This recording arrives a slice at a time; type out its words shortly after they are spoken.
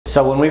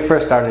So when we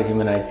first started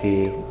Human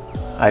IT,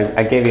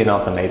 I gave you an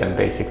ultimatum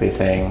basically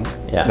saying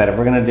that if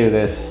we're gonna do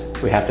this,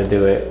 we have to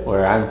do it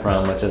where I'm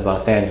from, which is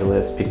Los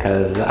Angeles,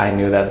 because I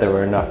knew that there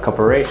were enough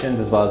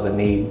corporations as well as the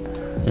need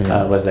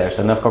was there.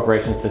 So enough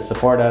corporations to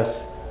support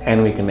us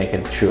and we can make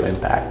a true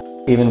impact.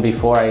 Even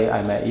before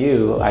I met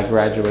you, I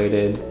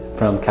graduated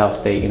from Cal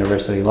State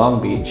University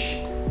Long Beach,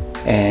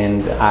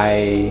 and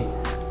I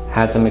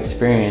had some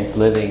experience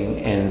living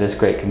in this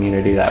great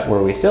community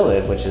where we still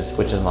live, which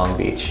is Long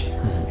Beach.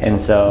 And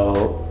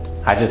so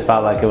I just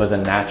felt like it was a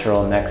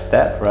natural next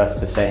step for us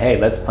to say, hey,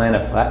 let's plant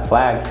a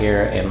flag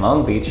here in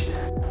Long Beach.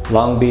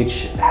 Long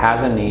Beach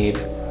has a need,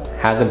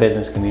 has a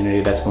business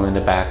community that's willing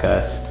to back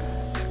us.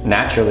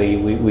 Naturally,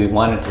 we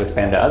wanted to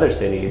expand to other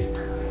cities.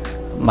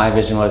 My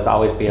vision was to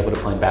always be able to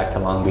point back to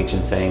Long Beach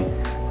and saying,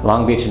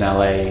 Long Beach and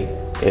LA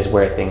is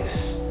where things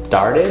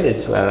started.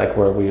 It's like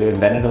where we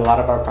invented a lot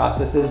of our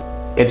processes.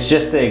 It's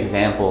just the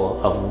example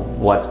of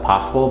what's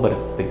possible, but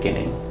it's the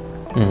beginning,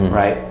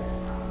 right?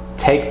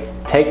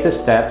 Take the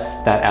steps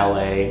that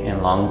LA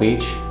and Long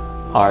Beach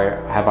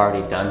have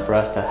already done for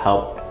us to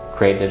help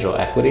create digital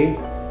equity,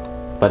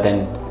 but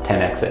then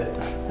 10x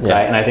it,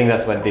 right? And I think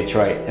that's what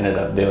Detroit ended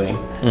up doing,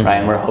 right?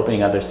 And we're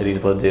hoping other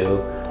cities will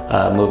do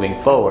moving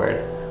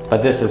forward,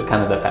 but this is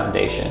kind of the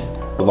foundation.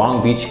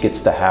 Long Beach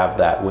gets to have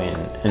that win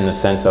in the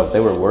sense of they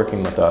were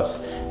working with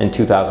us in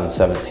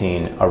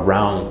 2017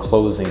 around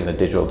closing the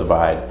digital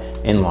divide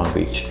in Long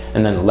Beach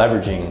and then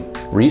leveraging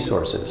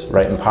resources,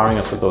 right? Empowering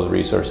us with those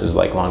resources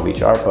like Long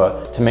Beach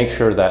ARPA to make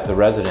sure that the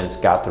residents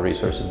got the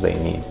resources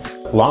they need.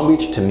 Long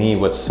Beach, to me,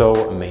 what's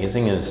so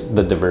amazing is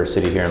the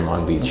diversity here in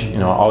Long Beach. You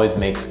know, it always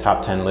makes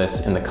top 10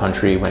 lists in the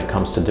country when it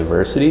comes to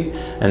diversity.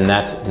 And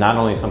that's not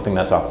only something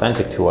that's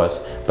authentic to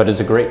us, but it's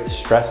a great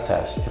stress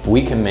test. If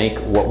we can make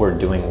what we're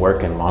doing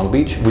work in Long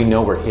Beach, we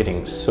know we're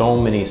hitting so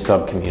many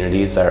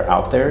sub-communities that are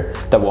out there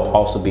that will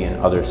also be in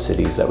other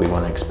cities that we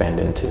want to expand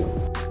into.